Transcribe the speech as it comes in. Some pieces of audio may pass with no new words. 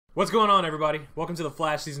What's going on, everybody? Welcome to the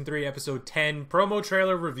Flash Season 3, Episode 10 promo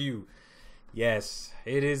trailer review. Yes,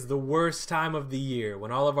 it is the worst time of the year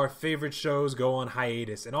when all of our favorite shows go on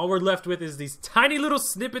hiatus, and all we're left with is these tiny little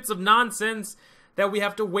snippets of nonsense that we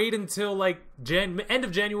have to wait until, like, end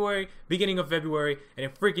of January, beginning of February, and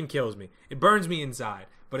it freaking kills me. It burns me inside,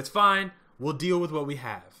 but it's fine. We'll deal with what we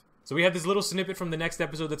have. So we have this little snippet from the next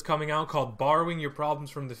episode that's coming out called Borrowing Your Problems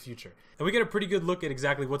from the Future. And we get a pretty good look at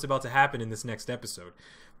exactly what's about to happen in this next episode.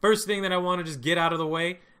 First thing that I want to just get out of the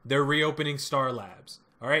way, they're reopening Star Labs.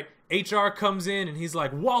 Alright? HR comes in and he's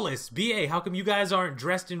like, Wallace, BA, how come you guys aren't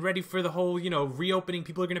dressed and ready for the whole, reopening?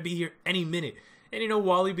 People are going to be here any minute. And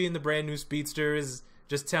Wally, being the brand new speedster, is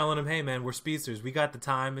just telling him, hey man, we're speedsters. We got the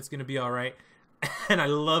time. It's going to be alright. And I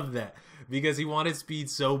love that. Because he wanted speed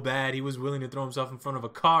so bad, he was willing to throw himself in front of a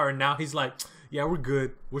car, and now he's like, yeah, we're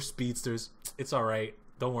good. We're speedsters. It's alright.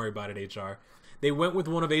 Don't worry about it, HR. They went with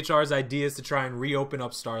one of HR's ideas to try and reopen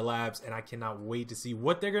up Star Labs, and I cannot wait to see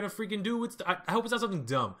what they're going to freaking do. I hope it's not something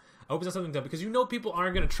dumb. I hope it's not something dumb, because people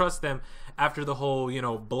aren't going to trust them after the whole,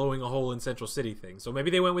 blowing a hole in Central City thing. So maybe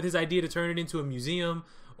they went with his idea to turn it into a museum,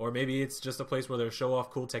 or maybe it's just a place where they'll show off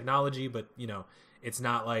cool technology, but, it's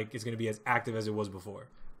not like it's going to be as active as it was before.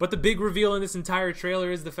 But the big reveal in this entire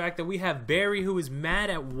trailer is the fact that we have Barry, who is mad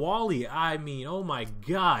at Wally. I mean, oh my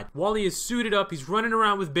god. Wally is suited up. He's running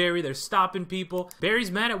around with Barry. They're stopping people. Barry's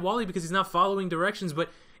mad at Wally because he's not following directions, but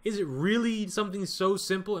is it really something so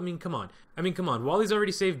simple? I mean, come on. Wally's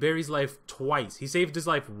already saved Barry's life twice. He saved his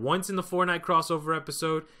life once in the Fortnite crossover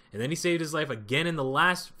episode, and then he saved his life again in the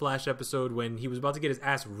last Flash episode when he was about to get his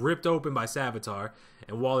ass ripped open by Savitar,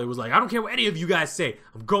 and Wally was like, I don't care what any of you guys say.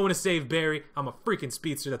 I'm going to save Barry. I'm a freaking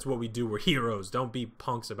speedster. That's what we do. We're heroes. Don't be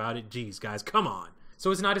punks about it. Jeez, guys, come on. So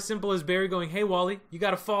it's not as simple as Barry going, hey, Wally, you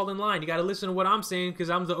got to fall in line. You got to listen to what I'm saying because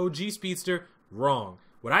I'm the OG speedster. Wrong.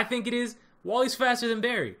 What I think it is, Wally's faster than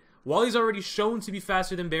Barry. Wally's already shown to be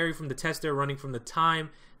faster than Barry from the test they're running from the time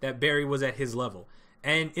that Barry was at his level.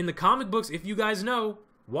 And in the comic books, if you guys know,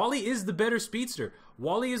 Wally is the better speedster.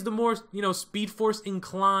 Wally is the more, Speed Force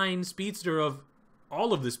inclined speedster of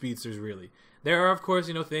all of the speedsters, really. There are, of course,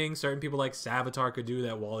 things certain people like Savitar could do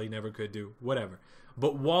that Wally never could do. Whatever.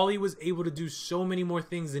 But Wally was able to do so many more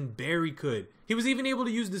things than Barry could. He was even able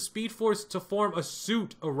to use the Speed Force to form a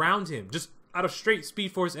suit around him, just out of straight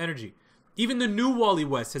Speed Force energy. Even the new Wally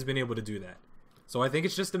West has been able to do that. So I think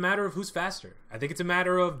it's just a matter of who's faster. I think it's a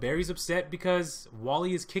matter of Barry's upset because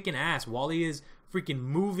Wally is kicking ass. Wally is freaking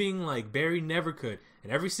moving like Barry never could.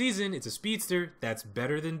 And every season, it's a speedster that's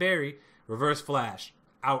better than Barry. Reverse Flash,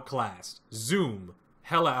 outclassed. Zoom,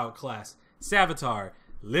 hella outclassed. Savitar,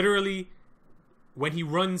 literally, when he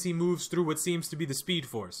runs, he moves through what seems to be the Speed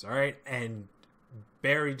Force, alright? And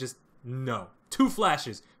Barry just, no. Two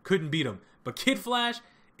Flashes, couldn't beat him. But Kid Flash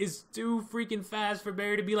is too freaking fast for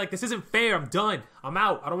Barry to be like, this isn't fair, I'm done, I'm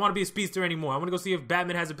out, I don't want to be a speedster anymore, I want to go see if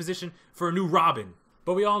Batman has a position for a new Robin.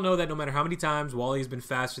 But we all know that no matter how many times Wally has been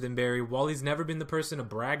faster than Barry, Wally's never been the person to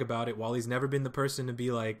brag about it. Wally's never been the person to be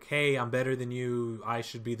like, hey, I'm better than you, I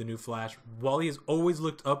should be the new Flash. Wally has always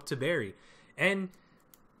looked up to Barry. And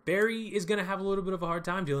Barry is going to have a little bit of a hard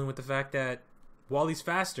time dealing with the fact that Wally's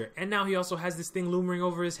faster. And now he also has this thing looming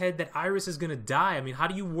over his head that Iris is going to die. I mean, how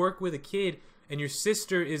do you work with a kid and your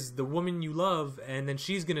sister is the woman you love, and then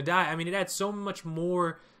she's gonna die? I mean, it adds so much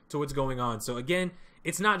more to what's going on. So again,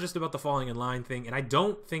 it's not just about the falling in line thing, and I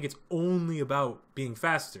don't think it's only about being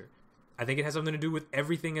faster. I think it has something to do with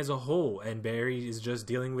everything as a whole, and Barry is just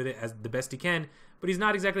dealing with it as the best he can, but he's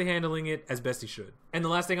not exactly handling it as best he should. And the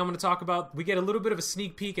last thing I'm going to talk about, we get a little bit of a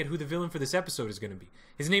sneak peek at who the villain for this episode is going to be.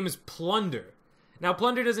 His name is Plunder. Now,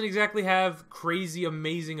 Plunder doesn't exactly have crazy,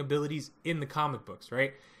 amazing abilities in the comic books,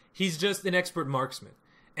 right? He's just an expert marksman.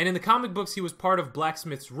 And in the comic books, he was part of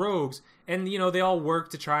Blacksmith's rogues, and, they all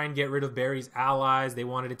worked to try and get rid of Barry's allies. They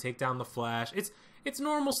wanted to take down the Flash. It's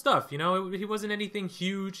normal stuff, he wasn't anything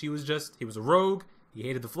huge. He was a rogue. He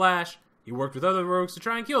hated the Flash. He worked with other rogues to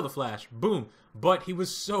try and kill the Flash. Boom. But he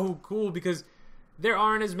was so cool because there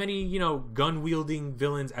aren't as many, gun-wielding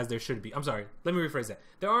villains as there should be. I'm sorry, let me rephrase that.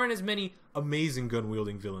 There aren't as many amazing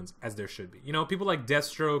gun-wielding villains as there should be. People like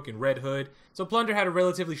Deathstroke and Red Hood. So Plunder had a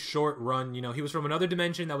relatively short run. He was from another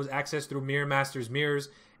dimension that was accessed through Mirror Master's mirrors,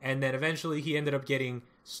 and then eventually he ended up getting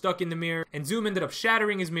stuck in the mirror, and Zoom ended up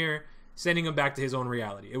shattering his mirror, sending him back to his own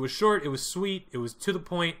reality. It was short, it was sweet, it was to the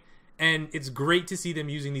point, and it's great to see them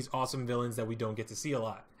using these awesome villains that we don't get to see a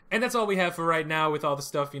lot. And that's all we have for right now with all the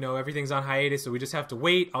stuff, you know, everything's on hiatus, so we just have to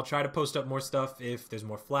wait. I'll try to post up more stuff if there's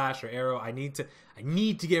more Flash or Arrow. I need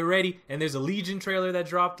to get ready. And there's a Legion trailer that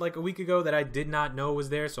dropped like a week ago that I did not know was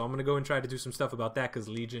there, so I'm going to go and try to do some stuff about that because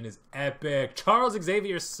Legion is epic. Charles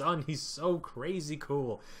Xavier's son, he's so crazy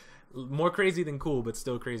cool. More crazy than cool, but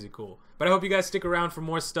still crazy cool. But I hope you guys stick around for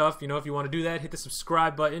more stuff. You know, if you want to do that, hit the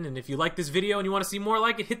subscribe button. And if you like this video and you want to see more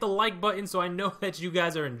like it, hit the like button so I know that you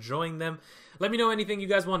guys are enjoying them. Let me know anything you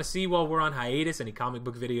guys want to see while we're on hiatus, any comic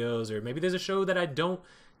book videos, or maybe there's a show that I don't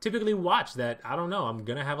typically watch that, I don't know, I'm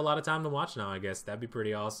going to have a lot of time to watch now, I guess. That'd be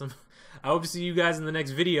pretty awesome. I hope to see you guys in the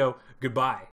next video. Goodbye.